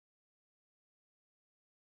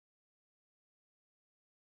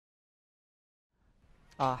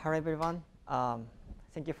Hello everyone.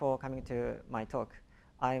 Thank you for coming to my talk.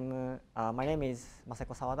 My name is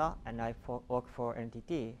Masahiko Sawada, and I work for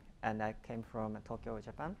NTT, and I came from Tokyo,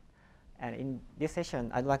 Japan. And in this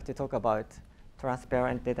session, I'd like to talk about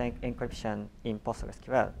transparent data encryption in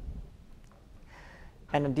PostgreSQL.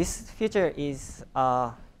 And this feature is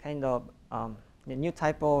kind of a new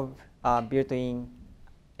type of built-in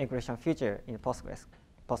encryption feature in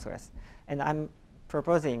Postgres. And I'm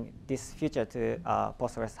proposing this feature to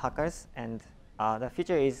Postgres hackers, and the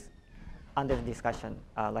feature is under discussion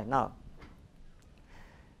right now.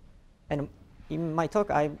 And in my talk,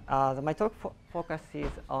 my talk focuses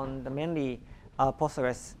on the mainly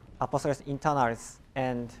Postgres internals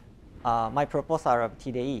and my proposal of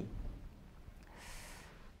TDE.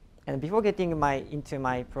 And before getting into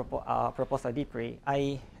my proposal deeply,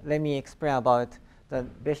 let me explain about the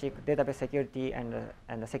basic database security and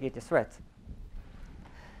the security threats.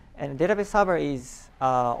 And database server is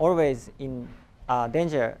always in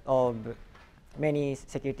danger of many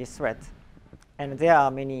security threats. And there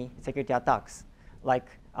are many security attacks. Like,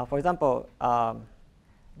 for example,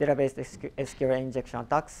 database SQL injection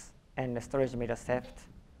attacks and storage media theft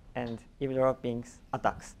and eavesdropping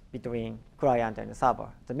attacks between client and server.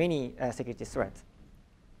 So many security threats.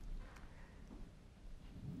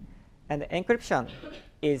 And encryption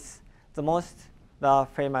is the most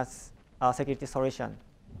famous security solution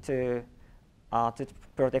to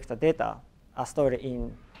protect the data stored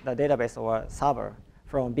in the database or server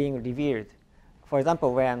from being revealed. For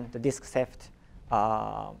example, when the disk theft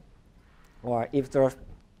or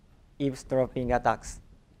eavesdropping attacks.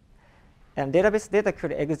 And database data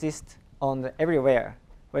could exist on everywhere.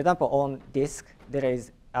 For example, on disk, data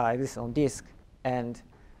exists on disk and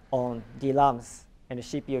on DRAMs and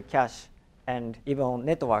CPU cache and even on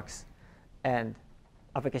networks and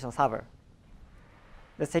application server.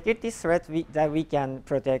 The security threat that we can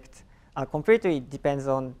protect completely depends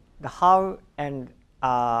on the how and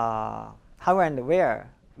where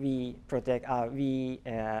we protect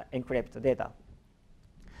encrypt the data.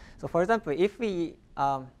 So, for example, if we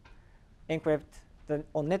encrypt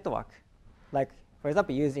on network, like for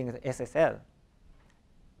example using the SSL,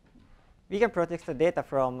 we can protect the data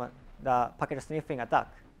from the packet sniffing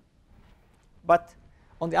attack. But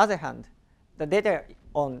on the other hand, the data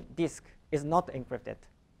on disk is not encrypted.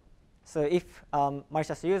 So if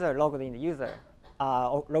malicious user logged in the user,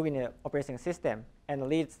 log in the operating system and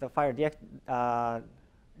leads the file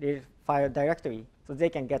directory, so they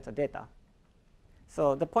can get the data.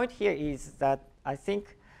 So the point here is that I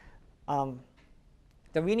think that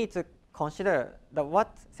we need to consider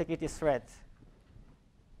what security threats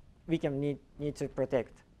we can need to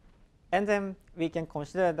protect, and then we can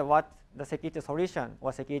consider what the security solution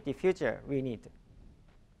or security feature we need.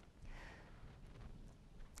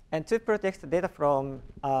 And to protect the data from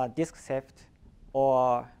disk theft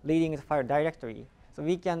or leading the file directory, so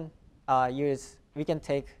we can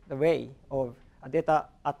take the way of a data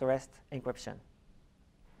at rest encryption.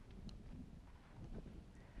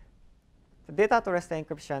 The data at rest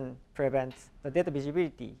encryption prevents the data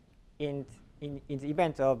visibility in the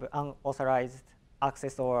event of unauthorized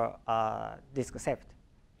access or disk theft.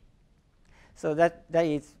 So that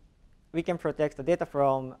is, we can protect the data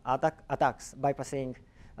from attacks by passing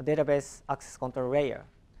a database access control layer.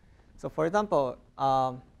 So for example,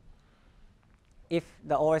 if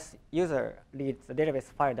the OS user reads the database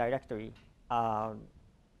file directory, or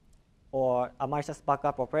a malicious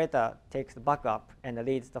backup operator takes the backup and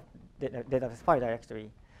reads the database file directory,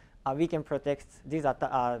 we can protect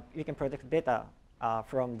data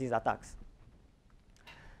from these attacks.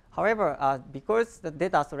 However, because the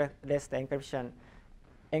data at rest encryption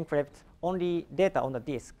encrypts only data on the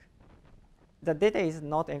disk, the data is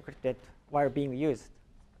not encrypted while being used.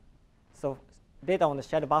 So data on the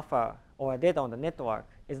shared buffer or data on the network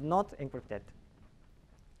is not encrypted.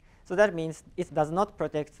 So that means it does not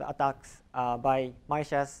protect the attacks by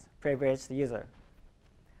malicious privileged user.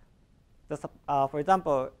 For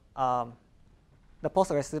example, the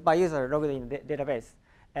Postgres super user logged in the database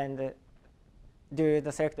and do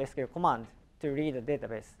the select SQL command to read the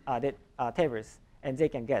database tables, and they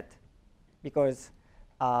can get, because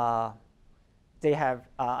they have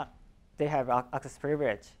access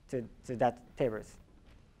privilege to that tables.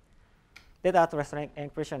 Data at rest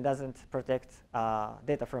encryption doesn't protect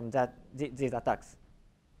data from these attacks.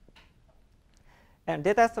 And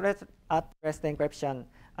data at rest encryption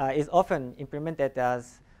is often implemented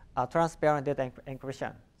as transparent data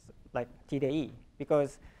encryption, like TDE,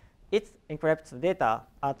 because it encrypts data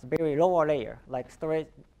at very lower layer, like storage,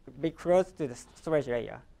 be close to the storage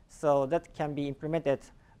layer. So that can be implemented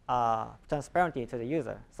transparently to the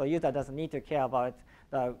user. So user doesn't need to care about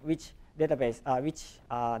which database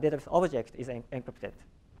object is encrypted.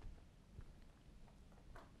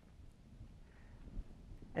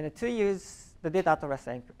 And to use the data at rest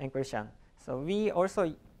encryption, so we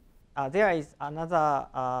also there is another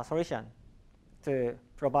solution to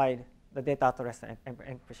provide the data at rest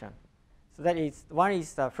encryption. So that is one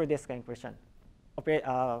is full disk encryption,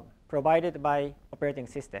 provided by operating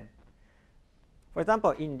system. For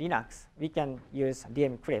example, in Linux, we can use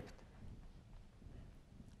dmcrypt.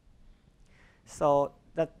 So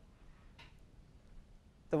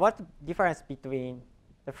what difference between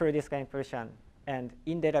the full disk encryption and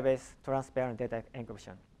in-database transparent data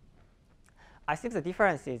encryption? I think the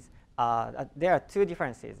difference is there are two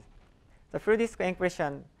differences. The full disk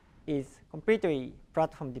encryption is completely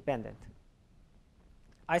platform dependent.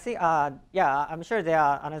 I think, yeah, I'm sure there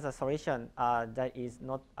are another solution that is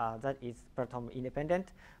not that is platform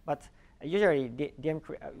independent, but usually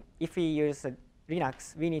if we use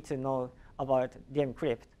Linux, we need to know about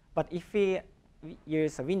dmcrypt. But if we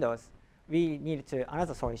use Windows, we need to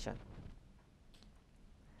another solution.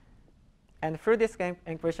 And full disk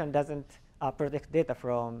encryption doesn't protect data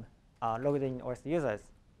from logged in OS users.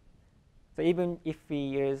 So even if we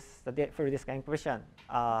use the full disk encryption,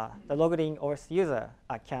 the logged in OS user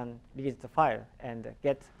can read the file and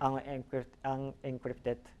get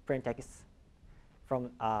unencrypted plain text from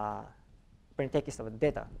plain text of the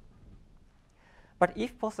data. But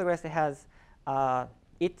if Postgres has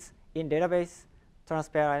its in-database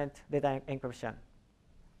transparent data encryption,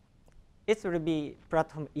 it will be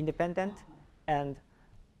platform independent, and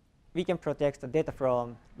we can protect the data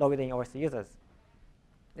from logged in OS users.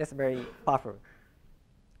 That's very powerful.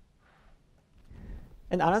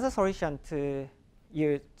 And another solution to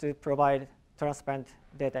provide transparent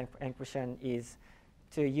data encryption is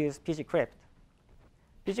to use PGCrypt.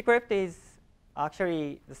 PGCrypt is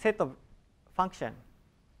actually the set of function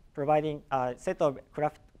providing a set of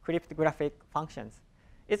cryptographic functions.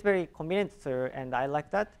 It's very convenient, and I like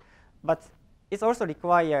that. But it also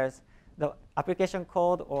requires the application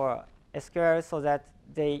code or SQL so that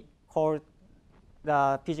they call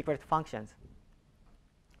the PGCrypt functions.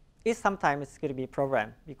 It sometimes could be a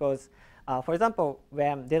problem because, for example,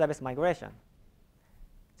 when database migration,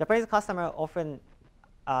 Japanese customers often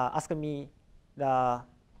ask me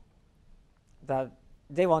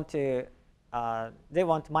they want to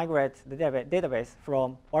migrate the database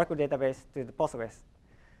from Oracle database to the Postgres.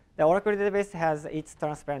 The Oracle database has its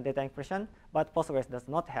transparent data encryption, but Postgres does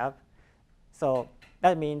not have. So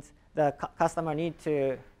that means the customer needs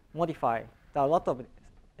to modify a lot of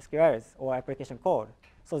SQLs or application code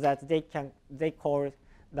so that they call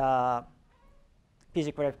the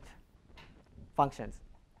PGCrypt functions.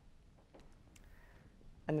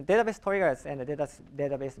 And the database triggers and the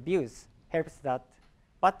database views helps that,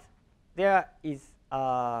 but there is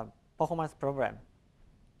a performance problem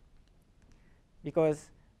because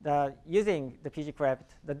using the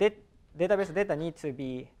PGCrypt, the database data needs to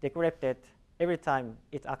be decrypted every time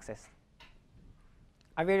it's accessed.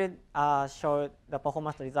 I will show the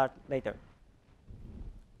performance result later.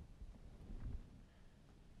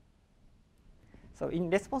 So in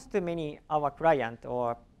response to many our client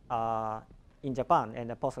or in Japan and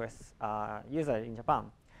the Postgres user in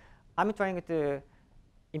Japan, I'm trying to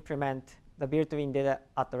implement the built-in data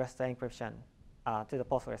at rest encryption to the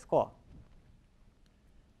Postgres core.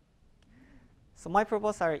 So my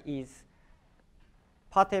proposal is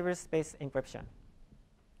per table space encryption.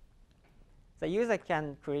 The user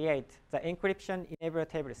can create the encryption-enabled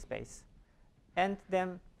table space, and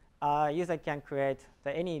then user can create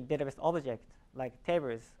any database object like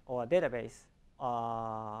tables or database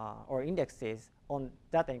or indexes on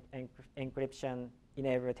that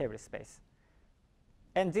encryption-enabled table space.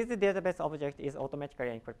 And this database object is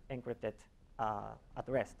automatically encrypted at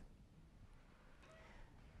rest.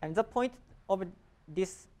 And the point of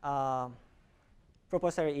this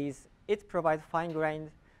proposal is it provides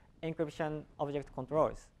fine-grained encryption object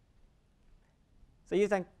controls. So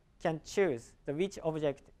user can choose which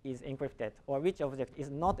object is encrypted or which object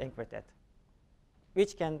is not encrypted,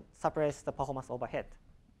 which can suppress the performance overhead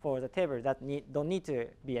for the table that don't need to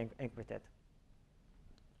be encrypted.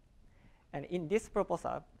 And in this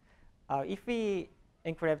proposal, if we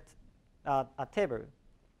encrypt a table,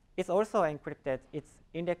 it's also encrypted its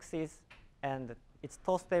indexes and its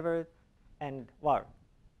toast table and var.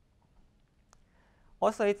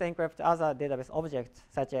 Also, it's encrypted other database objects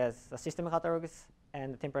such as the system catalogs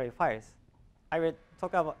and temporary files. I will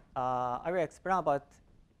explain about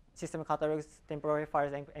system catalogs, temporary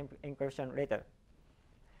files, encryption later.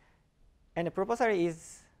 And the proposal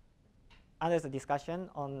is under the discussion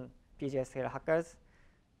on PGSQL hackers.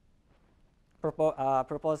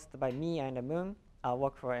 proposed by me and Moon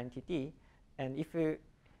work for NTT. And if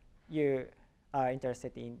you are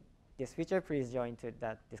interested in this feature, please join to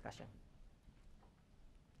that discussion.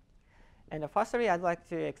 And firstly, I'd like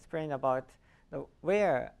to explain about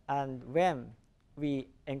where and when we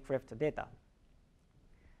encrypt data.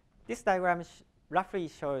 This diagram roughly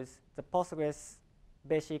shows the Postgres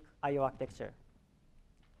basic I/O architecture.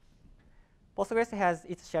 Postgres has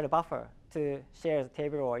its shared buffer to share the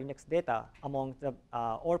table or index data among the,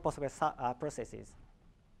 all Postgres processes.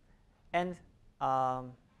 And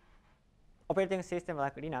operating system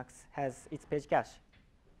like Linux has its page cache.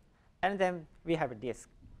 And then we have a disk.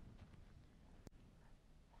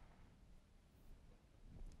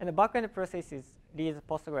 And the backend processes reads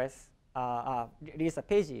Postgres, reads the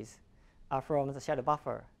pages from the shared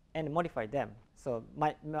buffer and modify them. So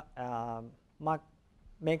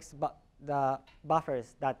makes the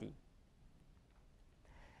buffers dirty.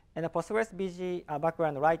 And the Postgres BG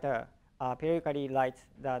background writer periodically writes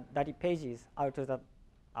the dirty pages out to the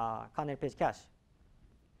kernel page cache.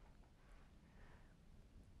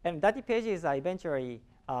 And dirty pages are eventually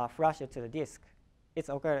flushed to the disk. It's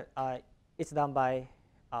done by,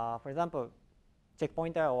 for example,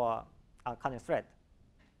 checkpointer or kernel thread.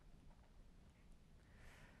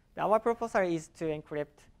 Our proposal is to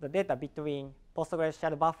encrypt the data between Postgres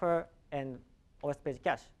shared buffer and OS page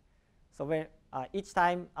cache. So when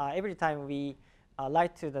every time we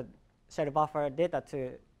write to the shared buffer data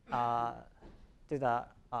to the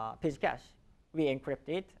page cache, we encrypt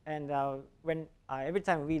it. And when every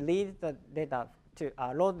time we read the data to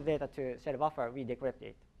load the data to shared buffer, we decrypt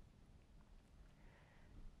it.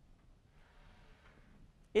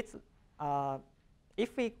 It's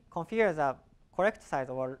if we configure the correct size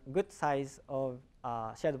or good size of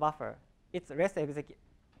shared buffer, it's less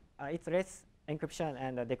encryption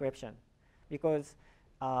and decryption. Because,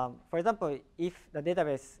 for example, if the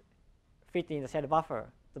database fits in the shared buffer,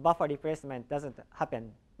 the buffer replacement doesn't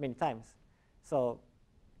happen many times. So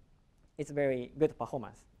it's very good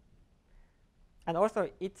performance. And also,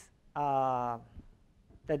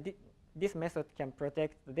 this method can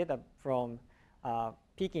protect the data from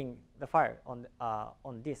peeking the file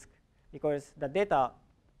on disk, because the data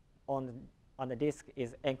on the disk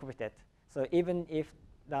is encrypted. So even if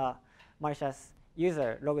the malicious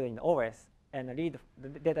user logged in OS and read the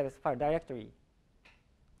database file directory,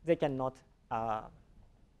 they cannot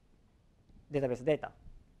database data.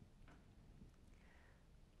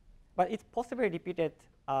 But it's possibly repeated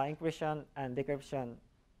encryption and decryption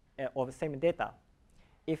of the same data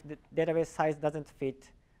if the database size doesn't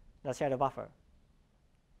fit the shared buffer.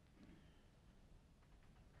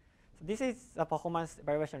 So this is a performance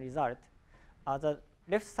evaluation result. The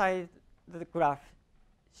left side of the graph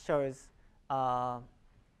shows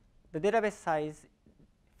the database size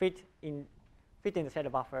fit in the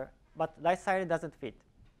shared buffer, but right side doesn't fit.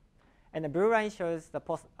 And the blue line shows the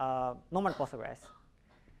normal Postgres.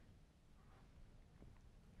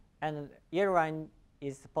 And yellow line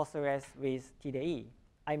is Postgres with TDE.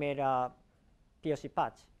 I made a POC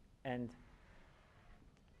patch. And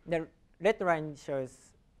the red line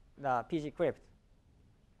shows the PG crypt.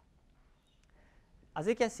 As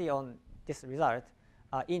you can see on this result,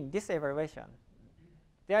 in this evaluation,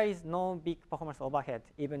 there is no big performance overhead,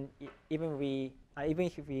 even if we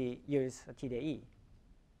use TDE.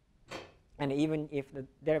 And even if the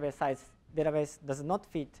database does not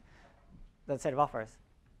fit the shared buffers.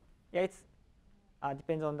 Yeah, it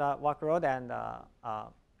depends on the workload and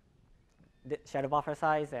the shared buffer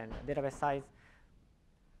size and database size.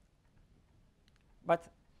 But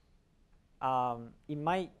in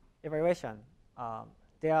my evaluation,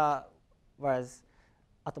 there was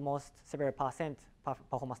at most several percent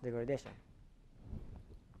performance degradation.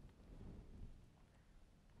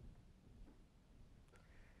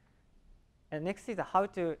 And next is how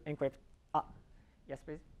to encrypt. Yes,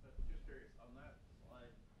 please. Just curious, on that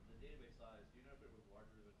slide, the database size, do you know if it was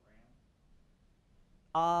larger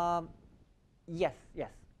than RAM? Yes,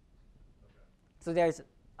 yes. Okay. So there's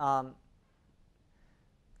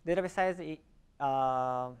database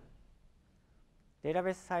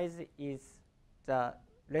size is the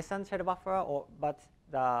less than shared buffer, but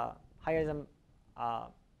the higher than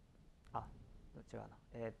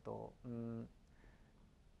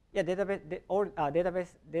yeah, database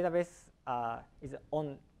is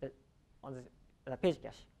on the page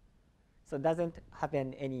cache, so it doesn't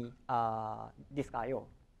happen any disk I/O. Okay.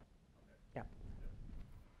 Yeah.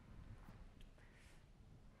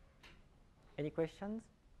 Any questions?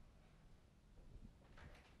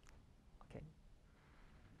 Okay.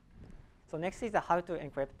 So next is how to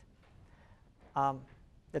encrypt.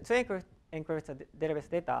 To encrypt the database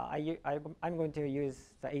data, I'm going to use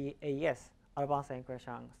the AES, Advanced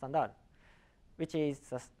Encryption Standard, which is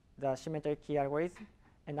the symmetric key algorithm,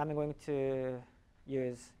 and I'm going to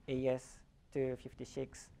use AES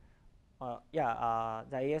 256. The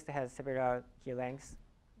AES has several key lengths,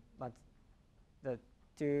 but the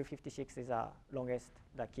 256 is the longest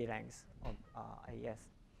the key length of AES.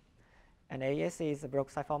 And AES is a block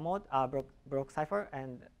cipher mode, block cipher,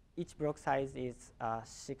 and each block size is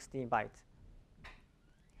 16 bytes.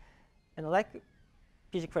 And like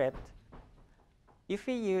PGCrypt, if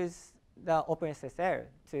we use the OpenSSL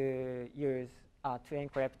to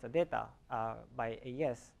encrypt the data by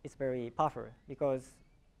AES, it's very powerful because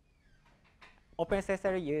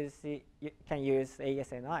OpenSSL can use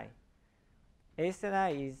ASNI.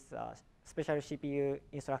 ASNI is a special CPU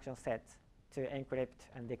instruction set to encrypt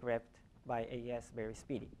and decrypt by AES very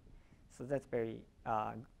speedy. So that's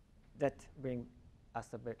that brings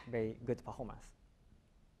us a very good performance.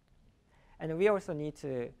 And we also need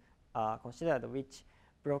to consider which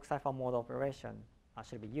block cipher mode operation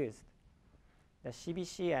should be used. The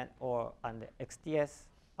CBC and XTS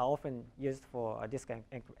are often used for disk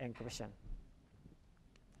encryption.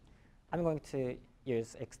 I'm going to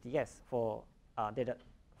use XTS for data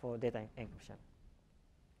encryption.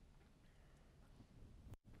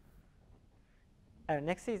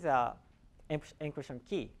 Next is encryption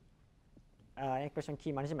key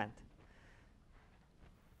management.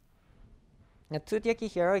 The two-tier key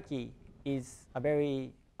hierarchy is a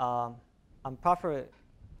very powerful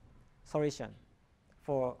solution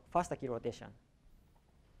for faster key rotation.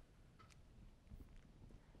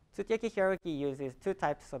 Two-tier key hierarchy uses two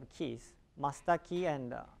types of keys, master key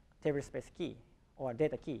and tablespace key or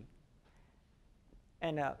data key.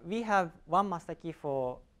 And we have one master key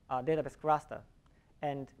for database cluster,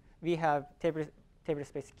 and we have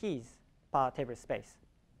tablespace keys per tablespace.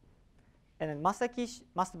 And then master key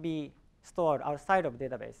must be stored outside of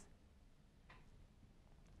database.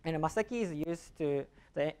 And the master key is used to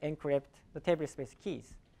encrypt the tablespace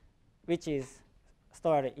keys, which is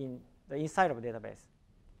stored in the inside of the database.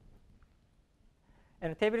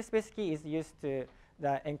 And the tablespace key is used to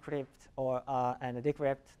encrypt and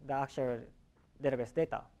decrypt the actual database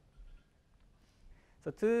data.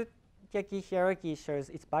 So two-tier key hierarchy shows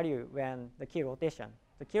its value when the key rotation.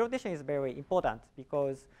 The key rotation is very important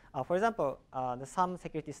because, for example, some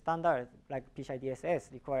security standard like PCI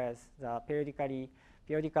DSS requires the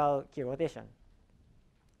periodical key rotation.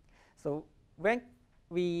 So when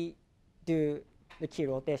we do the key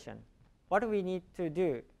rotation, what we need to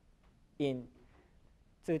do in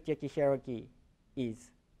two-tier key hierarchy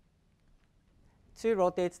is to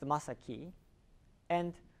rotate the master key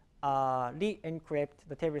and re-encrypt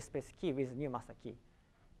the tablespace key with new master key.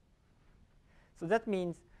 So that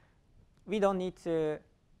means we don't need to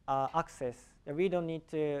we don't need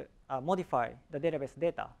to modify the database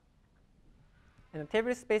data. And the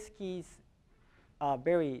tablespace keys are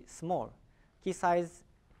very small. Key size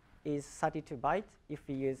is 32 bytes if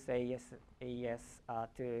we use AES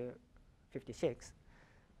 256.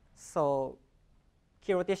 So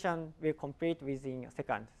key rotation will complete within a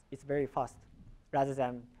second. It's very fast, rather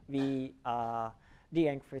than we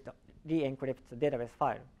de-encrypt the database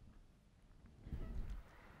file.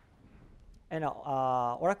 And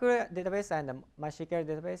Oracle database and MySQL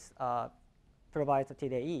database provides a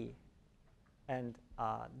TDE, and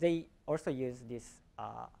they also use these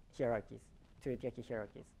hierarchies, two-tier key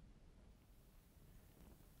hierarchies.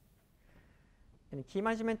 And key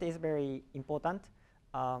management is very important.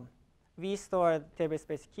 We store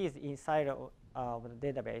tablespace keys inside of the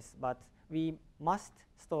database, but we must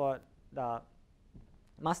store the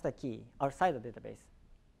master key outside the database.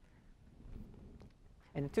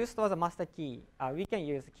 And to store the master key, we can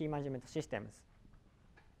use key management systems.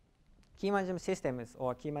 Key management systems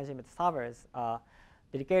or key management servers are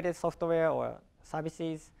dedicated software or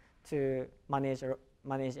services to manage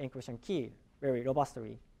encryption key very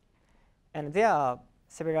robustly. And there are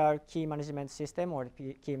several key management system or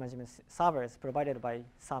key management servers provided by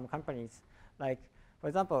some companies, like, for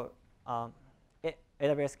example,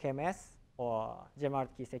 AWS KMS or Gmart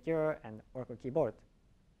Key Secure and Oracle Keyboard.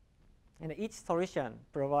 And each solution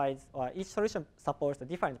provides, or each solution supports the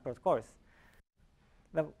different protocols.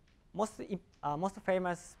 The most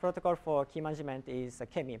famous protocol for key management is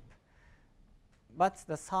KMIP. But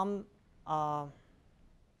some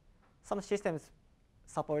systems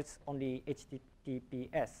supports only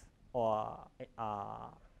HTTPS or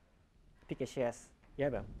PKCS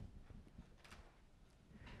 11.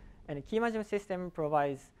 And key management system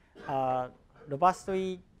provides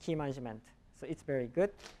robustly key management. So it's very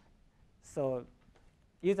good. So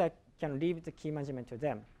user can leave the key management to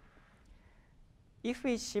them. if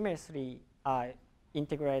we seamlessly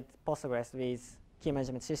integrate Postgres with key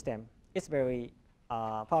management system, it's very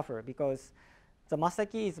powerful because the master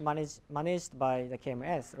key is managed by the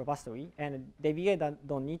KMS robustly, and the DBA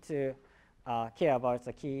don't need to care about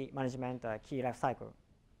the key management, key lifecycle.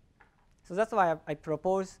 So that's why I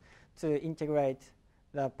propose to integrate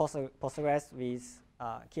the Postgres with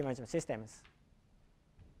key management systems.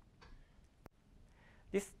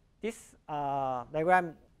 This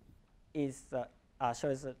diagram is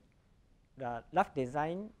shows the rough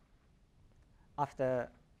design after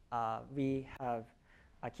we have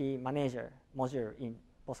a key manager module in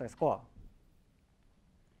Postgres core.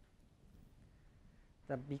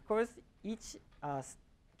 Because each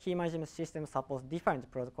key management system supports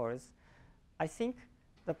different protocols, I think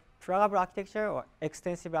the pluggable architecture or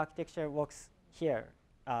extensive architecture works here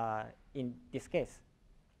in this case.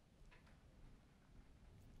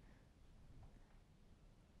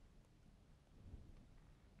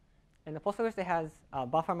 And the Postgres has a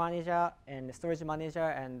buffer manager and storage manager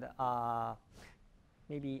and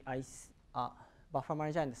maybe buffer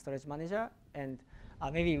manager and storage manager, and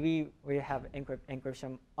maybe we will have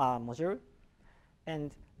encryption module.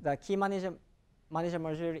 And the key manager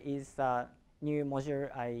module is a new module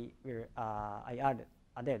I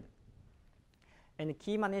added. And the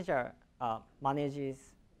key manager manages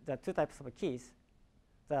the two types of keys,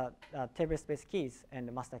 the table space keys and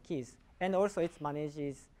the master keys. And also it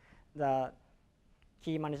manages the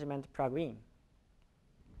key management plugin.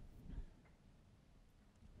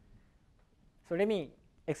 So let me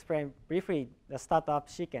explain briefly the startup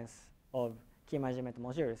sequence of key management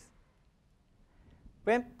modules.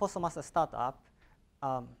 When Postmaster startup,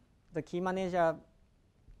 the key manager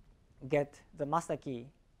get the master key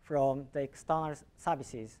from the external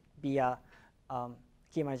services via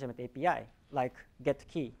key management API, like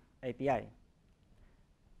getKey API.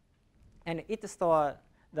 And it stores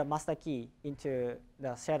the master key into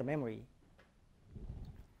the shared memory.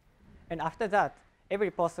 And after that, every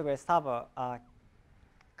Postgres server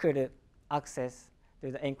could access to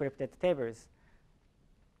the encrypted tables,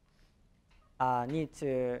 need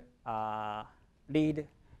to read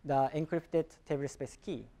the encrypted table space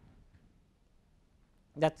key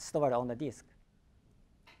that's stored on the disk.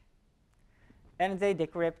 And they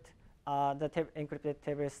decrypt the encrypted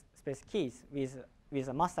table space keys with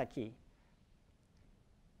a master key.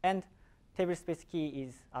 And table space key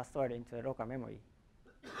is stored into the local memory.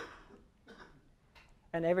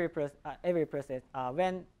 And every process,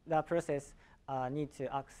 when the process needs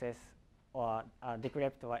to access or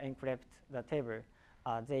decrypt or encrypt the table,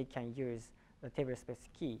 they can use the table space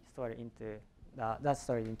key stored into that's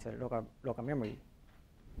stored into local memory.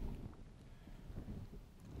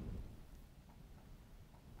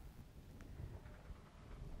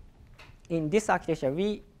 In this architecture,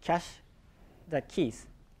 we cache the keys,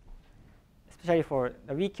 especially for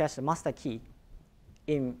we cache the master key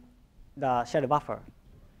in the shared buffer.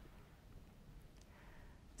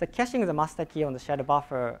 The caching the master key on the shared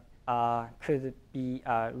buffer could be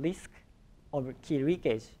a risk of key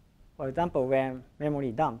leakage. For example, when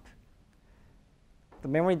memory dump, the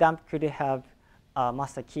memory dump could have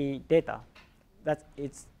master key data.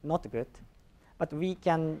 It's not good, but we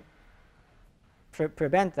can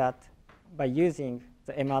prevent that by using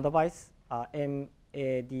the madvice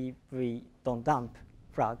madv.dump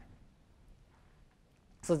flag,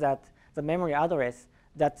 so that the memory address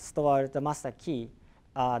that stores the master key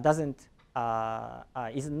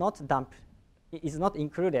is not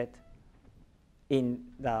included in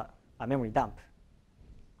the memory dump.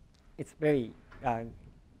 It's very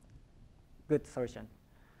good solution.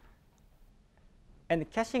 And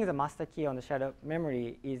caching the master key on the shared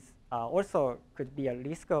memory is also could be a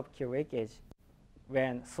risk of key leakage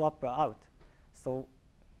when swap out. So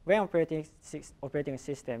when operating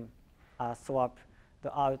system swap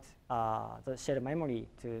the shared memory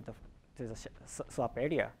to the swap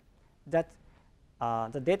area, that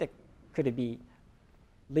the data could be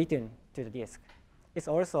written to the disk. It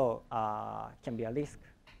also can be a risk.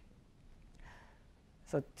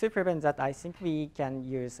 So to prevent that, I think we can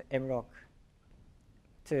use mlock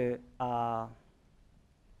to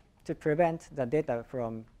prevent the data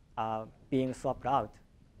from being swapped out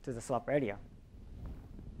to the swap area.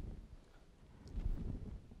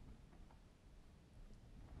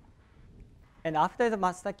 And after the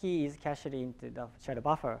master key is cached into the shared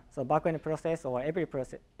buffer, so backend process or every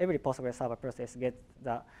Postgres server process get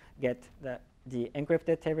the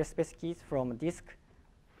encrypted table space keys from disk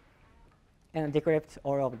and decrypt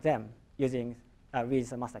all of them using with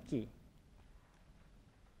the master key.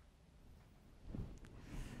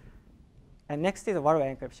 And next is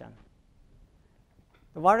wallet encryption.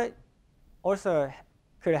 The wallet also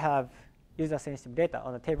could have user-sensitive data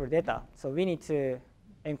or the table data. So we need to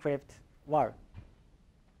encrypt var.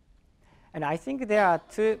 And I think there are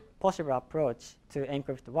two possible approaches to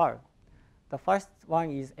encrypt var. The first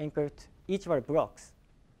one is encrypt each var blocks.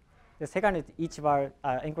 The second is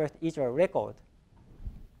encrypt each var record.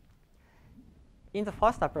 In the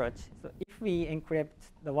first approach, so if we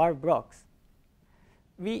encrypt the var blocks,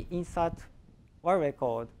 we insert var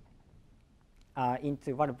record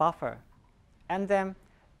into var buffer, and then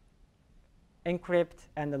encrypt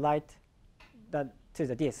and write to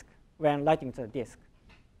the disk when writing to the disk.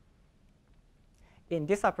 In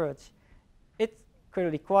this approach, it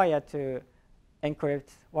could require to encrypt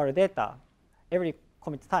var data every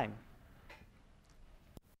commit time.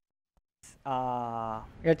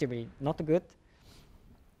 Relatively not good,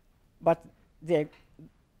 but the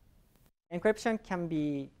encryption can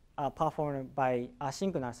be performed by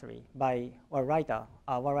asynchronously by var writer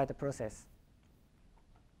process.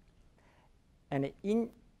 And in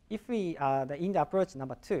the approach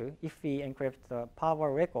number 2, if we encrypt the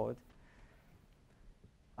power record,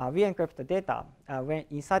 we encrypt the data when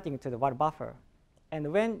inserting to the var buffer,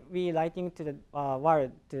 and when we writing to the var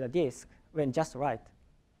to the disk, when just write.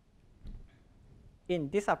 In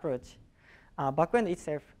this approach, backend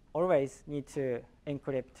itself always need to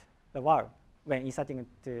encrypt the var when inserting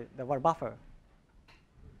to the var buffer.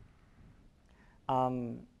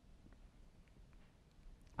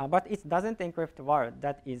 But it doesn't encrypt var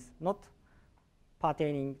that is not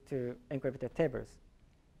pertaining to encrypted tables.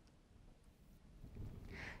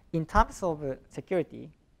 In terms of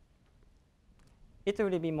security, it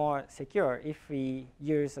will be more secure if we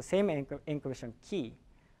use the same encryption key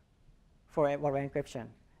for var encryption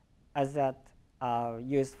as that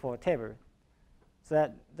used for table.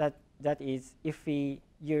 So that is, if we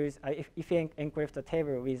use if we encrypt the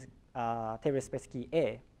table with table space key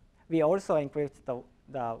A, we also encrypt the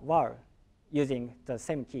var using the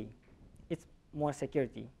same key. It's more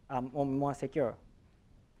security or more secure.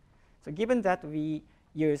 So given that we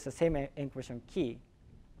use the same encryption key,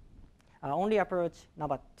 only approach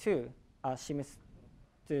number 2 seems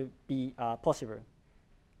to be possible,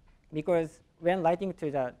 because when writing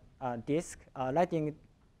to the disk, writing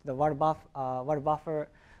the var buffer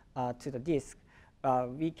to the disk,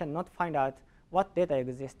 we cannot find out what data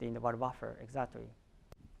exists in the var buffer exactly.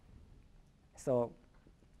 So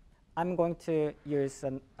I'm going to use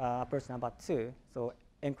approach number 2, so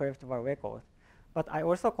encrypt var record. But I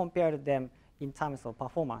also compared them in terms of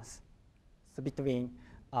performance, so between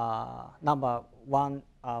number one,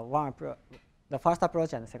 the first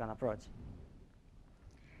approach and the second approach.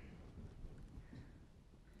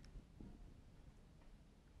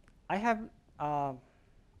 I have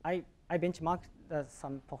I benchmarked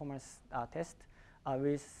some performance test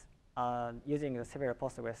with using the several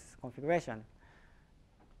Postgres configuration.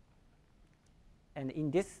 And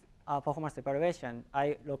in this performance evaluation,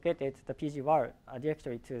 I located the PGVar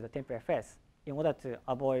directory to the temp.fs in order to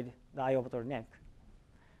avoid the I/O bottleneck.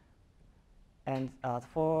 And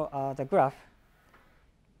for the graph,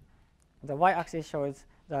 the y-axis shows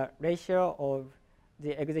the ratio of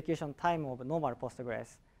the execution time of normal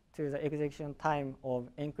Postgres to the execution time of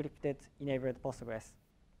encrypted enabled Postgres.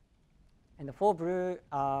 And the 4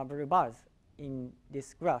 blue bars in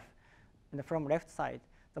this graph, and from left side,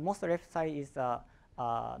 the most left side is the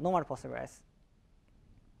normal Postgres.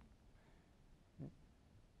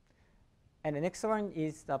 And the next one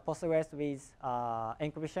is the Postgres with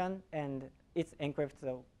encryption, and it's encrypts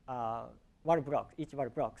the each var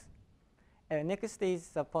blocks. And next is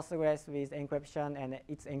the Postgres with encryption, and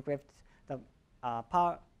it's encrypts the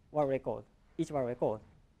per var record, each var record.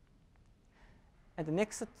 And the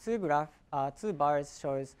next two bars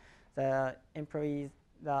shows the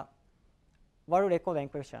the var record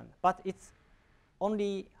encryption, but it's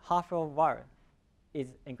only half of var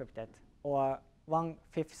is encrypted, or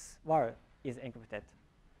 1/5 var is encrypted.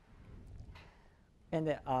 And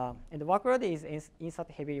the workload is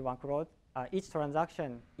insert heavy workload. Each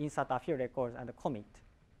transaction insert a few records and commit.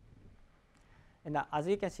 And as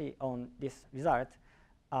you can see on this result,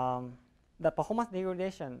 the performance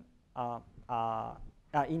degradation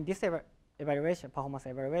in this performance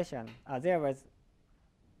evaluation, there was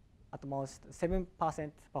at most 7%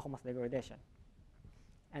 performance degradation.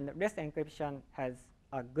 And less encryption has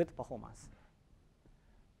a good performance.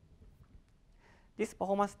 This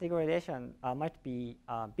performance degradation might be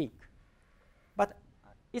big, but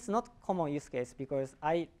it's not common use case because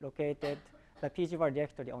I located the PGVar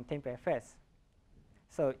directory on temp.fs.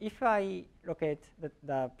 So if I locate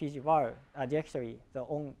the PGVar directory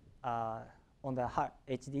on the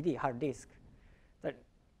HDD hard disk,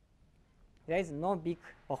 there there is no big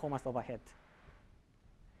performance overhead.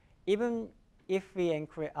 Even if we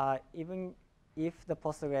even if the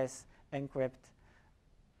Postgres encrypt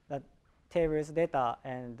the tables data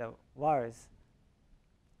and the vars,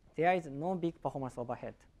 there is no big performance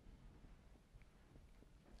overhead.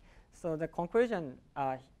 So the conclusion,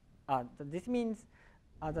 this means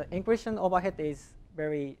the encryption overhead is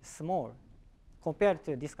very small compared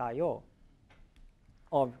to disk I/O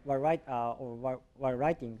or while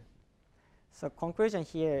writing. So conclusion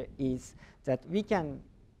here is that we can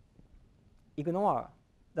ignore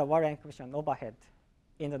the wire encryption overhead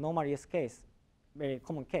in the normal use case, very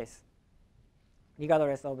common case,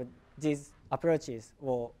 regardless of these approaches,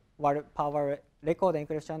 or power record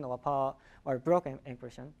encryption or power or block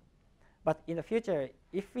encryption. But in the future,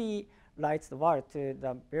 if we write the wire to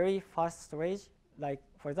the very fast storage, like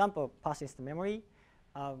for example, persistent memory,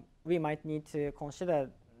 we might need to consider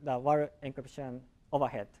the wire encryption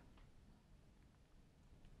overhead.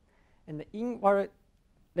 And in wire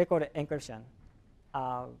record encryption,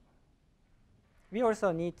 we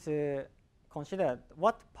also need to consider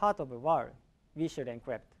what part of the wire we should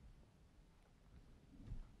encrypt.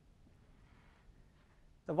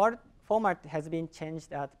 The wire format has been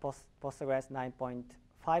changed at Postgres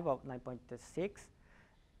 9.5 or 9.6,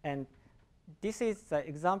 and this is the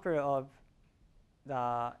example of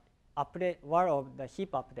the update wire of the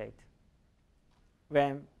heap update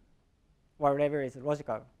when wire level is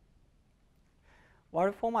logical.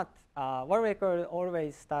 Wire format, wire record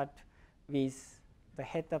always start with the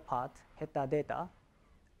header part, header data,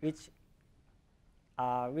 which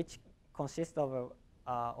consists of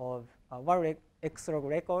wire Xlog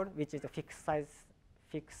record, which is a fixed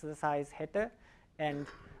size header, and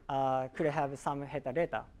could have some header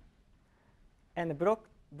data. And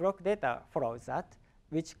block data follows that,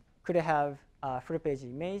 which could have a full page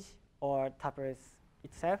image or tuples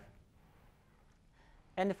itself.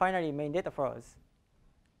 And finally, main data follows.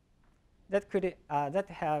 That could that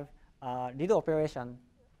have read operation,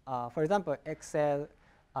 for example, Excel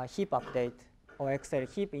heap update or Excel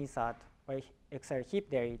heap insert or Excel heap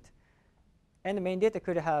delete. And the main data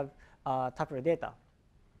could have tuple data.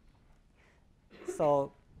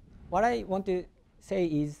 So what I want to say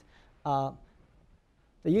is the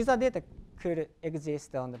user data could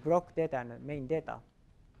exist on the block data and the main data.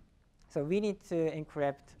 So we need to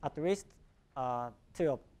encrypt at least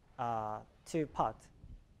two parts.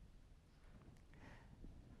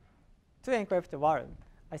 To encrypt the wire,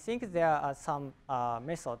 I think there are some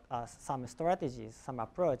some strategies, some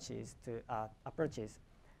approaches to approaches.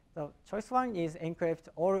 So choice one is encrypt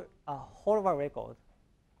all whole wire record.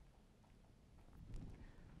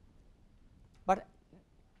 But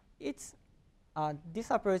it's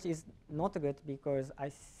this approach is not good because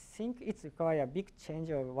I think it requires a big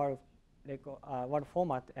change of wire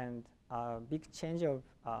format and big change of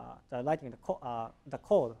the writing the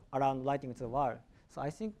code around writing to the wire. So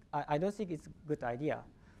I don't think it's a good idea.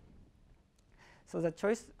 So the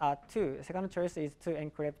choice second choice is to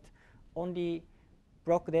encrypt only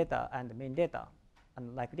block data and main data,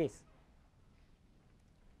 and like this.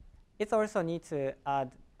 It also needs to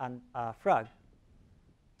add a flag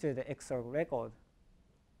to the Xlog record,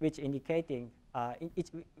 which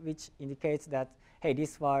which indicates that hey,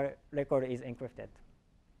 this wire record is encrypted.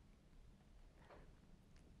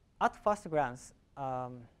 At first glance,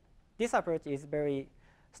 this approach is very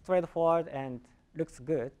straightforward and looks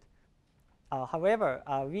good. However,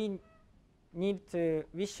 we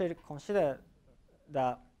should consider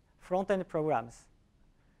the front-end programs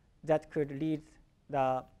that could read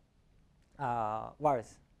the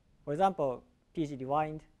wires. For example, PG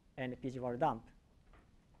rewind and PG wire dump.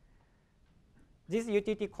 This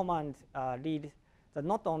utility command read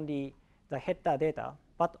not only the header data,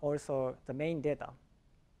 but also the main data.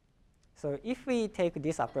 So if we take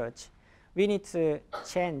this approach, we need to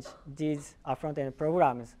change these front-end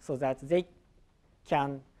programs so that they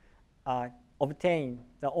can obtain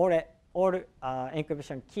the all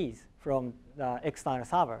encryption keys from the external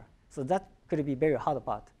server. So that could be very hard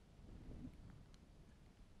part.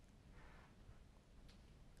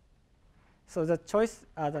 So the choice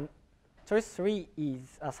three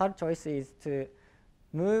is third choice is to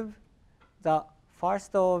move the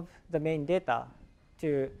first of the main data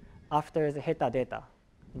to after the header data,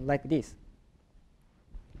 like this.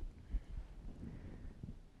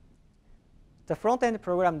 The front-end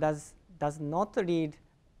program does not read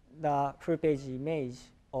the full page image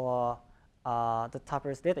or the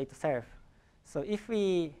tuples data itself. So if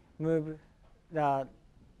we move the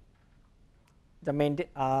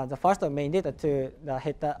first of main data to the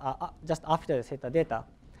header just after the header data,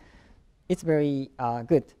 it's very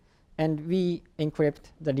good. And we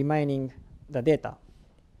encrypt the remaining the data.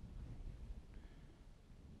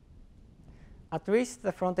 At least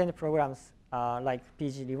the front-end programs like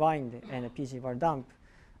PG Rewind and PG var dump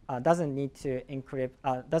doesn't need to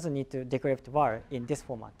decrypt var in this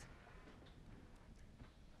format.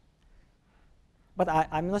 But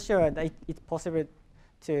I'm not sure that it's possible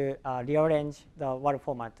to rearrange the var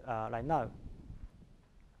format right now.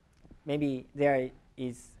 Maybe there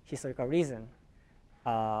is historical reason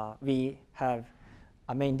we have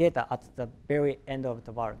a main data at the very end of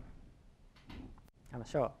the var. I'm not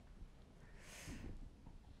sure.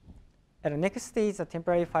 And the next is a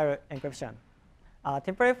temporary file encryption.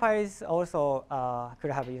 Temporary files also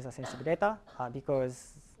could have user-sensitive data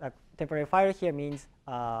because temporary file here means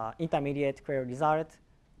intermediate query result,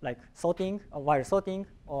 like sorting, while sorting,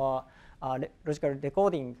 or logical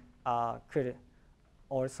decoding could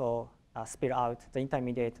also spill out the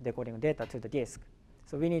intermediate decoding data to the disk.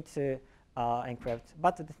 So we need to encrypt.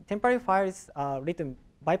 But the temporary files are written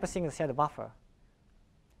bypassing the shared buffer.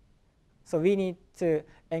 So we need to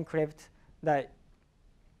encrypt the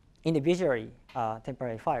individually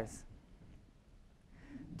temporary files.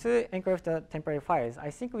 To encrypt the temporary files,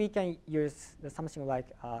 I think we can use something like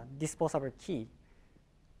disposable key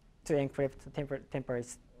to encrypt the temporary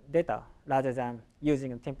data rather than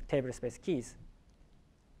using table space keys.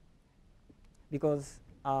 Because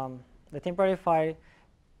the temporary file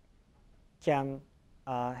can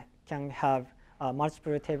have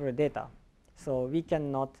multiple table data. So we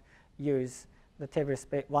cannot use the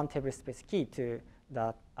one table space key to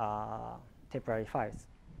the temporary files.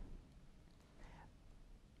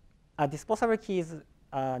 Disposable keys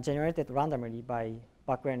generated randomly by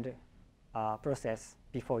backend process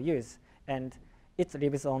before use, and it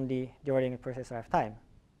lives only during process lifetime.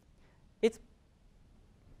 It's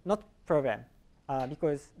not problem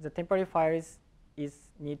because the temporary files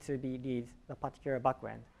need to be read the particular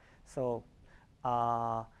backend. So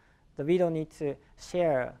we don't need to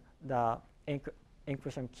share the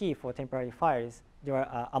encryption key for temporary files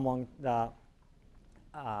among the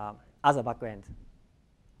other backend.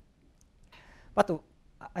 But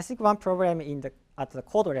I think one problem at the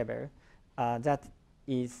code level that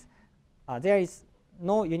is there is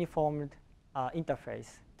no uniform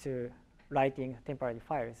interface to writing temporary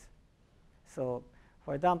files. So,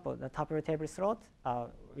 for example, the tuple table slot,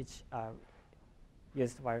 which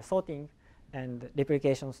used while sorting, and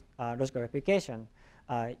replications, logical replication,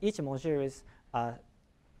 each module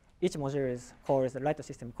calls the write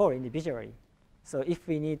system call individually. So if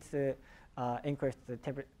we need to encrypt the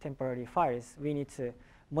temporary files, we need to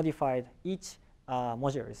modify each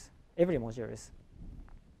every modules.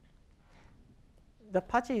 The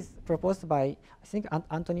patch is proposed by, I think,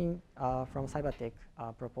 Anthony from Cybertech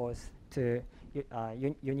proposed to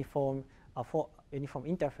uniform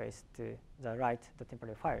interface to write the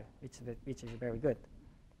temporary file, which is very good.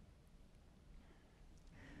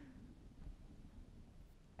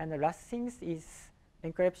 And the last thing is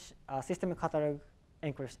encryption, system catalog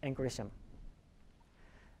encryption.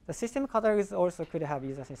 The system catalogs also could have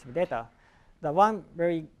user-sensitive data. The one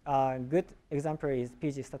very good example is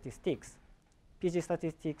PG statistics. PG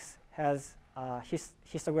statistics has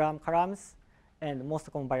histogram columns and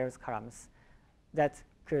most common variables columns that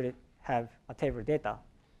could have a table data.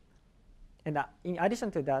 And in addition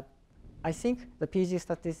to that, I think the PG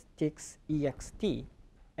statistics ext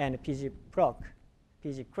and PG proc,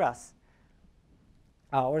 PG class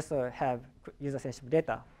also have user-sensitive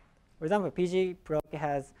data. For example, PG proc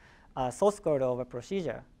has a source code of a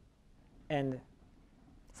procedure, and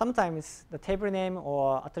sometimes the table name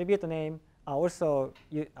or attribute name also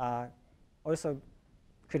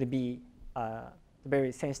could be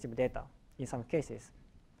very sensitive data in some cases.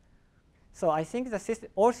 So I think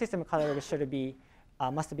all system catalogs should be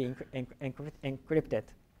must be encrypted.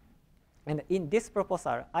 And in this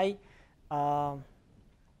proposal,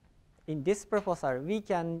 we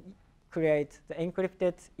can create the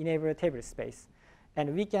encrypted enable table space,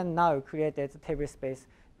 and we can now create a table space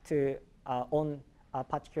to on a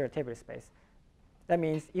particular table space. That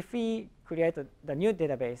means if we create the new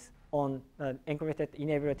database on the encrypted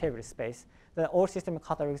enable table space, all system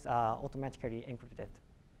catalogs are automatically encrypted.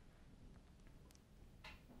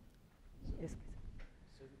 Yes,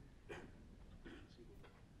 please. So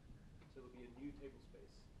there'll be a new table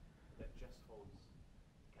space that just holds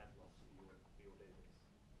catalogs for your database.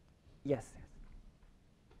 Yes.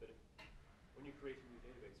 But when you create a new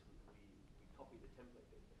database, we copy the template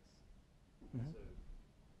database. Mm-hmm. So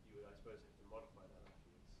you would, I suppose, have to modify that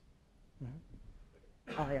afterwards. Mm-hmm.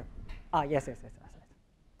 Okay. Yeah. Yes. That's right.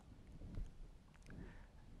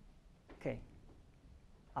 Okay.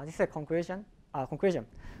 This is a conclusion.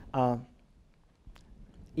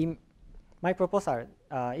 my proposal,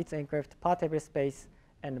 it's encrypt per table space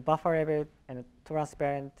and buffer level and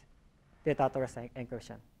transparent data at rest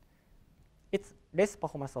encryption. It's less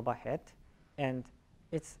performance overhead, and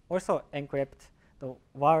it's also encrypt the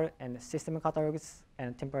WAR and system catalogs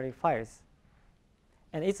and temporary files.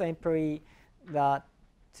 And it's employ the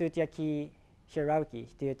two-tier key hierarchy,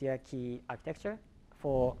 two-tier key architecture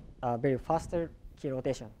for very faster key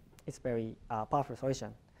rotation. It's very powerful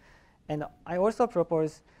solution. And I also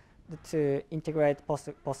propose to integrate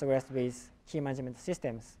Postgres with key management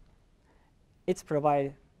systems. It's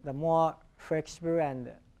provide the more flexible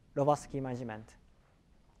and robust key management,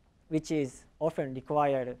 which is often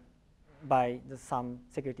required by some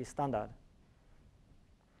security standard.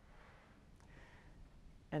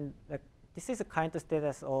 And this is the current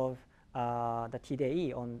status of the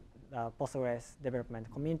TDE on the Postgres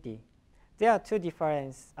development community. There are two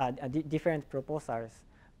different proposals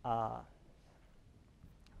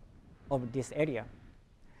of this area.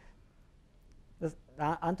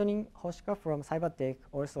 Antonin Hoshka from Cybertech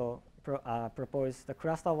also proposed the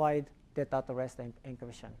cluster-wide data at rest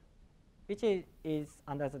encryption, which is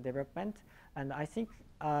under the development. And I think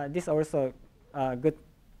this also good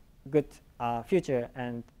future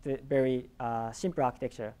and very simple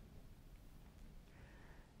architecture.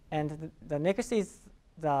 And the next is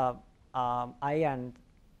the I and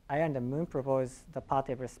the Moon propose the per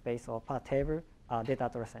table space or per table data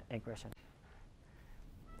at rest encryption.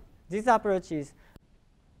 This approach is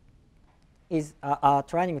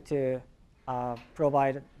trying to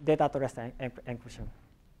provide data at rest encryption,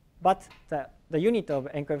 but the unit of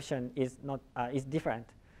encryption is not is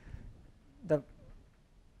different. The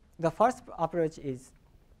first approach is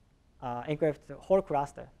encrypt the whole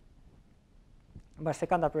cluster, but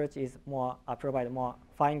second approach is more provide more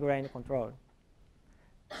fine-grained control.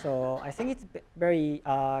 So I think it's very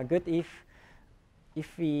good if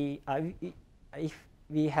we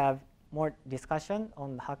have more discussion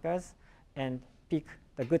on hackers and pick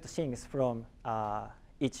the good things from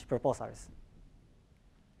each proposals.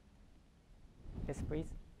 Yes, please.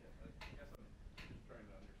 Yes, I guess I'm just trying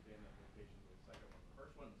to understand the implications of the second one. The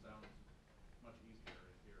first one sounds much easier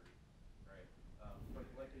in theory, right? But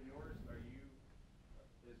like in yours,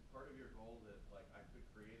 is part of your goal that like I could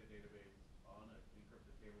create a database on an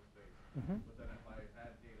encrypted table space, but then if I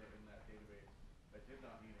had data in that database that did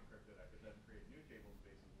not need encrypted, I could then create new table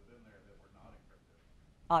spaces within there that were not encrypted.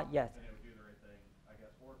 Yes. And it would do the right thing, I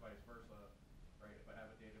guess, or vice versa, right? If I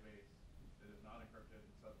have a database that is not encrypted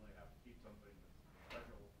and suddenly I have to keep something that's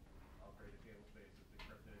special, I'll create a table space that's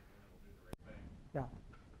encrypted and it'll do the right thing. Yeah.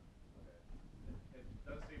 Okay. It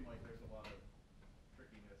does seem like there's a lot of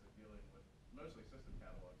trickiness in dealing with mostly system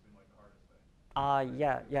catalogs seem like the hardest thing.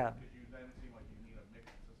 Yeah. Because you then seem like you need a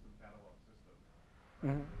mixed system catalog system.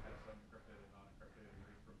 Mm-hmm. That has some encrypted and non-encrypted and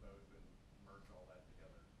read from both and merge all that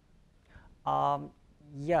together.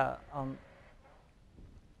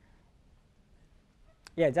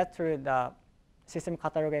 Yeah, that's true. The system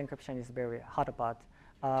catalog encryption is very hard part.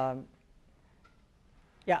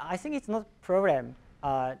 Yeah, I think it's not problem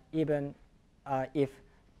even if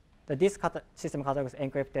this system catalog is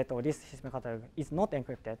encrypted or this system catalog is not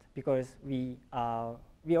encrypted, because we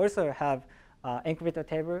also have encrypted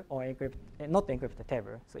table or not encrypted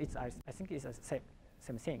table. So it's I think it's the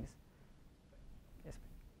same things. Yes.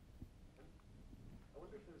 I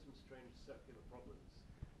wonder if there are some strange circular problems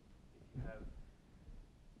if you have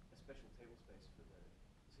a special table space for the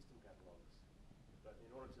system catalogs, but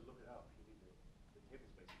in order to look it up, you need the table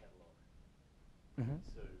space catalog. Mm-hmm.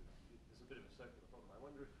 So there's a bit of a circular problem. I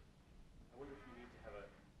wonder if you need to have a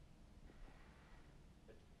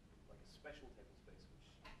special table space which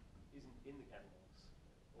isn't in the catalogs,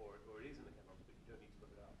 or it is in the catalogs, but you don't need to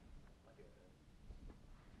look it up. Like you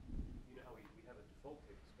know how we have a default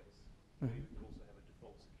table space. Maybe we could also have a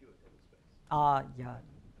default secure table space. Yeah. I don't know.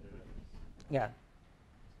 Yeah.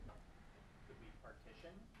 Could we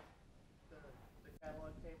partition the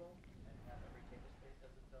catalog table and have every table space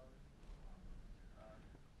as its own?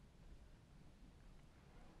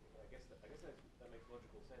 I guess that makes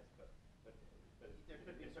logical sense, but There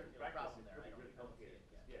could be a in certain practice problem it there. could be really complicated.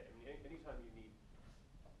 Yeah, I mean, anytime you need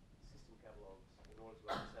system catalogs in order to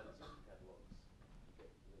understand the system catalogs, you get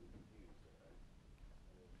really confused, right?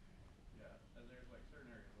 I mean, Yeah, and there's like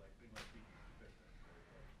certain areas, like things like speaking statistics, right?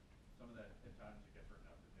 Like some of that at times it gets written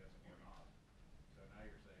out to disk or not. So now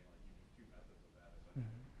you're saying like you need two methods of that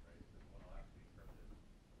essentially, right? Because one will have to be encrypted,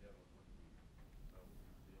 the other one wouldn't be. So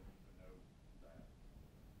you'll need to know that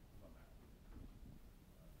somehow.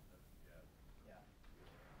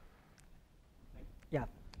 Yeah,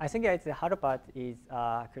 I think it's the hard part is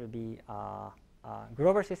could be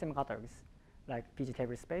global system catalogs. like PG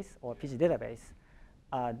table space or PG database,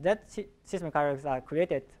 that system characters are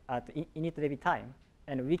created at init DB time,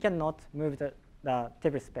 and we cannot move the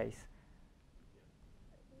table space.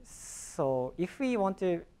 So if we want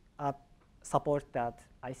to support that,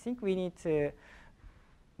 I think we need to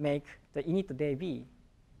make the init DB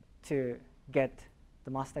to get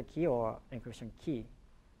the master key or encryption key.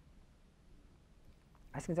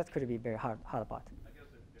 I think that could be very hard part. I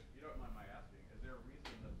guess if you don't mind my asking, is there a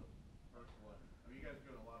reason that the first one, I mean, you guys are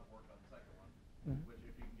doing a lot of work on the second one, which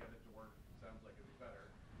if you can get it to work, sounds like it'd be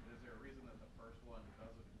better. But is there a reason that the first one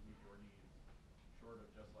doesn't meet your needs, short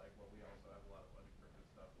of just like, well, we also have a lot of unencrypted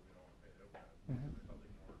stuff that we don't want to pay the overhead? Is there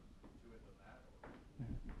something more to it than that, or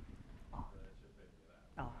it's just basically that?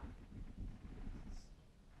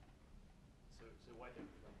 So why don't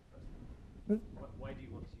you run the first one? Why do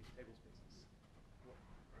you want to use table spaces?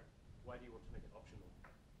 Why do you want to make it optional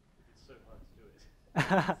if it's so hard to do it?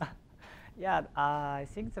 Yeah, I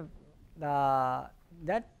think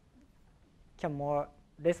that can more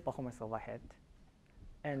less performance overhead,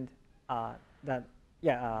 and the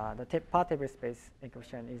per table space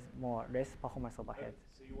encryption is more less performance overhead.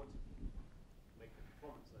 So you want to make the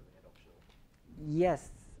performance overhead optional?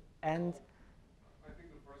 Yes, and I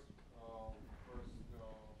think the first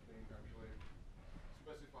thing actually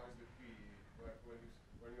specifies the key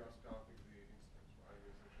when you are starting the instance, right?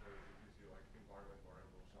 Essentially, it gives you like environment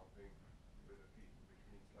variable or something with a key, which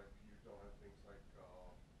means like you don't have things like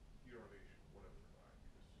key rotation, whatever, right?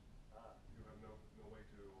 Because you have no way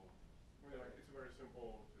to. I mean, like it's very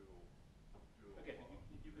simple to. Okay, but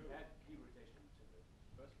you could add key rotation to the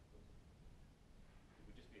first proposal. It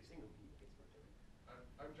would just be a single key that gets rotated.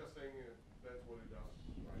 I'm just saying that's what it does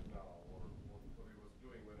right now, or what it was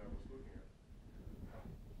doing when I was looking at it.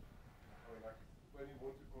 I mean, like when you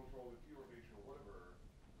want to control the key rotation or whatever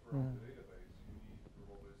from the database, you need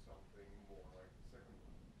probably something more like the second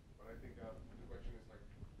one. But I think the question is like,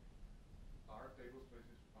 are table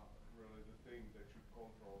spaces really the thing that should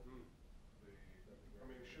control the? I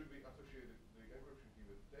mean, should we associate the encryption key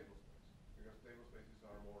with table space? Because table spaces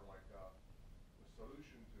are more like a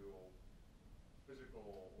solution to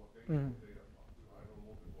physical location of data files, right? Or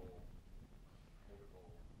multiple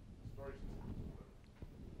storage systems.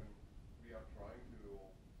 And we are trying to,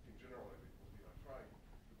 in general, we are trying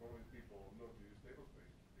to convince people not to use table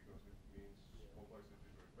spaces because it means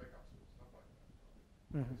complexity with backups and stuff like that.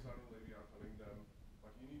 Right? And suddenly we are telling them,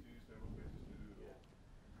 but you need to use table spaces to do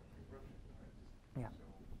encryption, right? Yeah.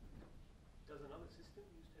 Does another system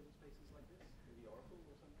use table spaces like this? Maybe Oracle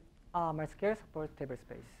or something? MySQL supports table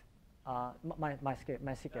space.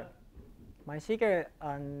 MySQL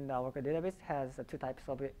and our database has two types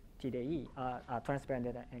of TDE, transparent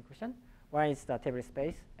data encryption. One is the table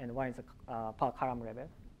space, and one is per column level.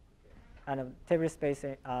 And table space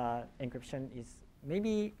encryption is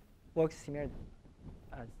maybe works similar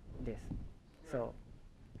as this. So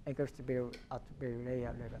encryption at very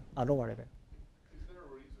layer level, lower level. Is there a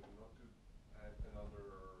reason not to add another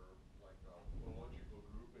like logical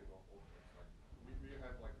grouping of objects? Like we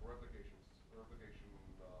have like replication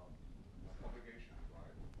obligations,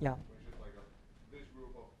 right? Yeah. Which is like this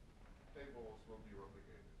group of tables will be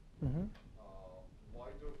replicated. Why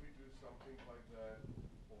don't we do something like that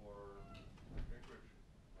for encryption,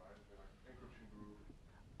 right? Like encryption group.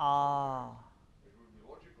 It would be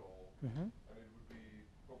logical, and it would be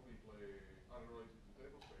completely unrelated to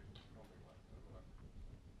table spaces, something like that.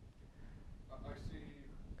 I see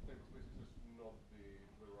table spaces as not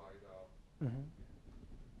the right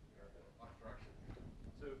abstraction.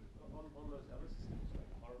 So on those other systems like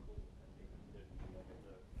Oracle, I think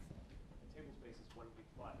a table space is one big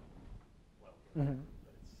file. Well, but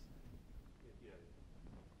it's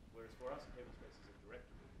whereas for us a table space is a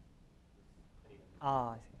directory with any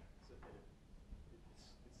number. I see. So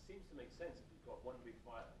it seems to make sense if you've got one big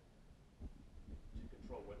file to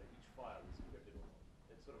control whether each file is encrypted or not.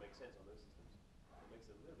 It sort of makes sense on those systems. It makes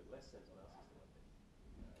a little bit less sense on our system, I think.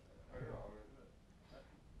 I don't know.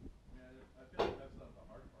 I feel like that's not the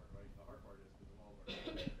hard part, right? The hard part is to develop our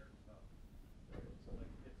shared stuff. So like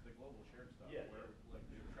it's the global shared stuff where like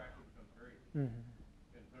the abstraction becomes very easy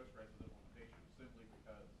in Postgres' implementation simply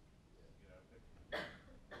because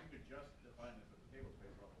if you could just define this at the table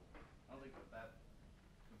space level, I don't think that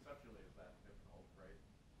conceptually is that difficult, right?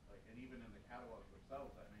 Like, and even in the catalogs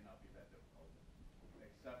themselves, that may not be that difficult,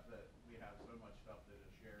 except that we have so much stuff that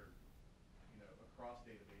is shared, across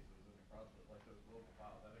databases and across like those global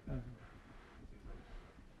files. I think that's what it seems like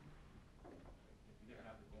if you didn't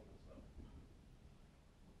have the global stuff.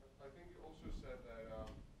 I think you also said that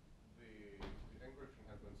the encryption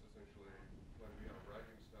happens essentially when we are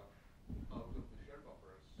writing stuff out of the shared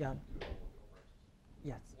buffers to the operating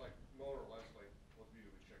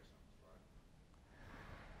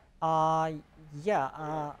Yeah.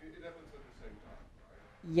 It happens at the same time,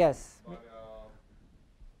 right? Yes. But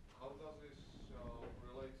how does this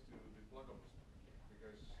relate to the pluggable storage?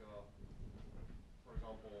 Because, for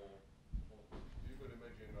example, well, you could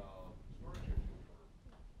imagine storage engines or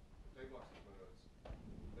table access methods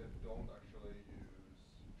that don't actually use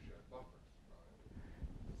shared buffers, right?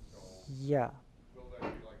 So Yeah. will there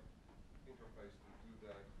be like interface to do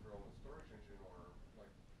that from a storage engine, or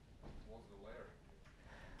like what's the layering here?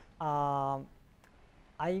 Um,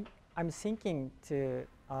 I'm thinking to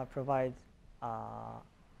provide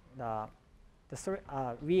the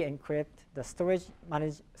we encrypt the storage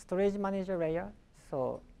manager layer.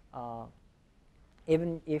 So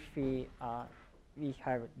even if we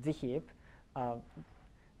have the heap,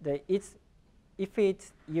 it's if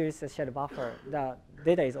it uses a shared buffer, the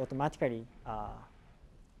data is automatically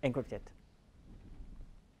encrypted.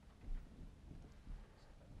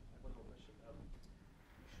 One more question.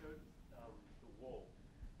 You showed the wall.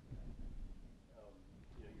 You know,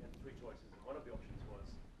 you had three choices, and one of the options was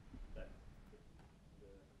that the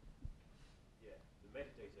yeah, the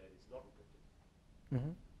metadata is not encrypted,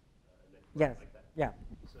 Mm-hmm. and then Yes. like that. Yeah.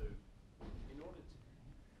 So, in order to,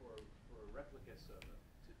 for a replica server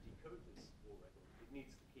to decode this wall record, it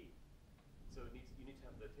needs the key. So you need to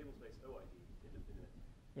have the table space OID in it.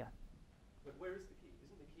 Yeah. But where is the key?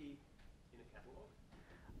 Isn't the key in a catalog?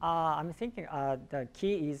 I'm thinking the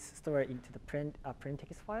key is stored into the print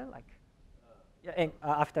text file, like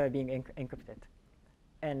after being encrypted,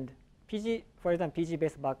 and for example,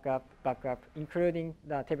 PG-based backup, including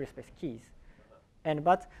the table space keys,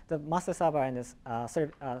 but the master server and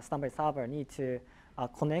the standby server need to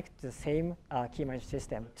connect the same key management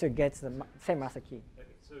system to get the same master key. Okay,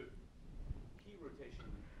 so key rotation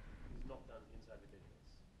is not done inside the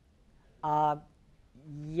database.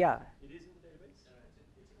 Yeah. It is in the database? No,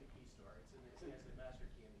 it's in the key store. It has the master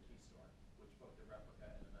key in the key store, which both the replica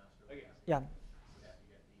and the master would Okay. have. Yeah. Would have to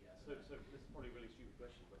get the So this is probably a really stupid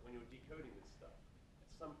question, but when you're decoding this stuff, at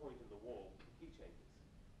some point in the wall, the key changes.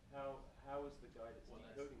 How is the guy that's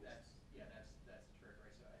decoding this? That's the trick,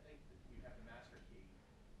 right? So I think that you have the master key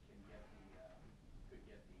could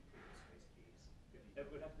get the table space keys. It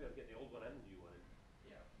would have to be able to get the old one and the new one in.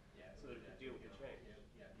 Yeah. So that it could deal with the change.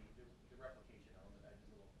 Yeah, the replication element, I'm just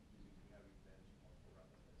a little confusing to me how you're managing multiple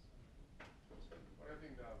replicas. But I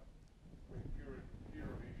think that key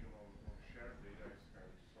rotation on shared data is kind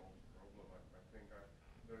of solved the problem. I think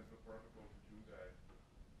there's a protocol to do that.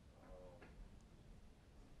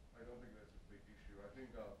 I don't think that's a big issue. I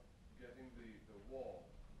think getting the wall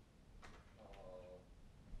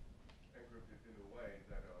encrypted in a way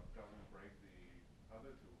that doesn't break the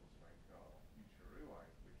other tools like feature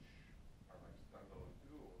rewind, which are like standalone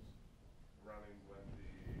tools running when the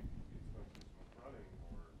instance is not running,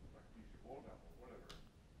 or like PG wall dump or whatever.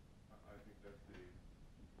 I think that's the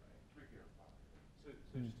trickier part. So just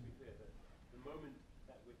to be clear, the moment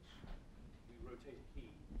at which we rotate a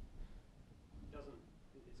key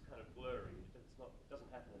it's kind of blurry. It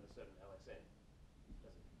doesn't happen in a certain LSN,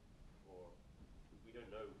 does it? Or we don't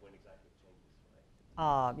know when exactly it changes,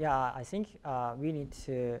 right? Yeah, I think we need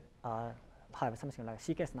to have something like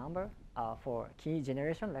sequence number for key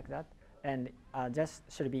generation like that, and just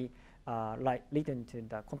should be written to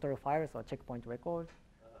the control files or checkpoint record.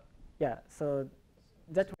 Yeah, so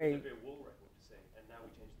that way. There'd be a wall record to say, and now we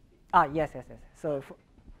change the key. Yes. So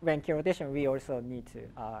when key rotation, we also need to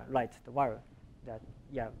write the wire that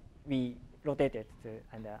we rotated to,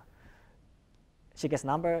 and sequence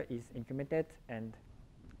number is incremented and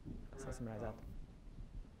something like that.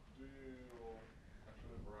 Do you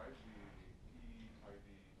actually write the key ID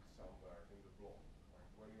somewhere in the block? Like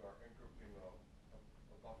when you are encrypting a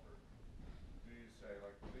buffer, do you say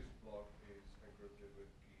like this block is encrypted with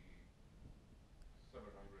key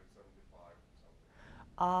 775 or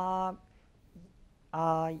something?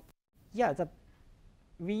 Yeah,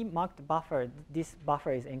 we marked buffer. This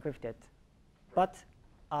buffer is encrypted, but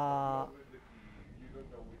Not with the key, you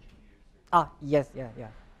don't know which key is encrypted. yes, yeah.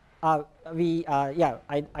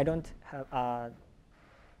 I don't have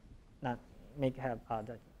not have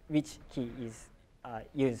which key is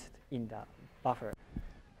used in the buffer.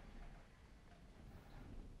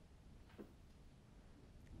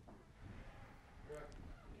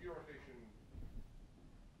 Key rotation,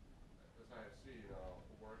 as I have seen,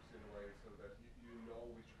 works in a way so that you know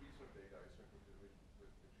which piece of data is encrypted with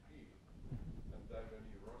which key, and then when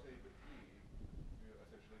you rotate the key, you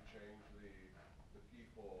essentially change the key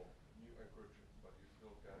for new encryptions, but you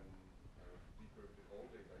still can kind of decrypt the old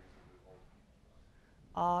data using the old key.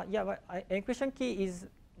 Yeah, but encryption key is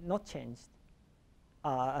not changed.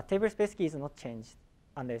 A table space key is not changed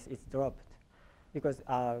unless it's dropped. because,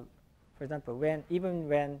 for example, even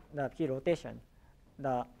when the key rotation,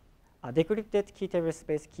 the decrypted key table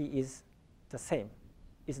space key is the same,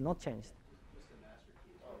 is not changed. Just the master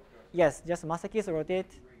key. Oh, okay. Yes, just master keys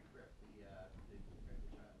rotate. You re-encrypt the child key or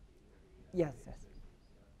the Yes, yes. space keys,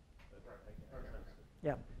 yeah. That's right. Okay, okay.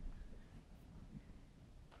 Yeah.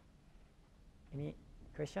 Any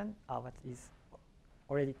question? What is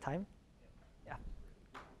already time? Yeah.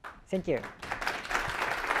 Thank you.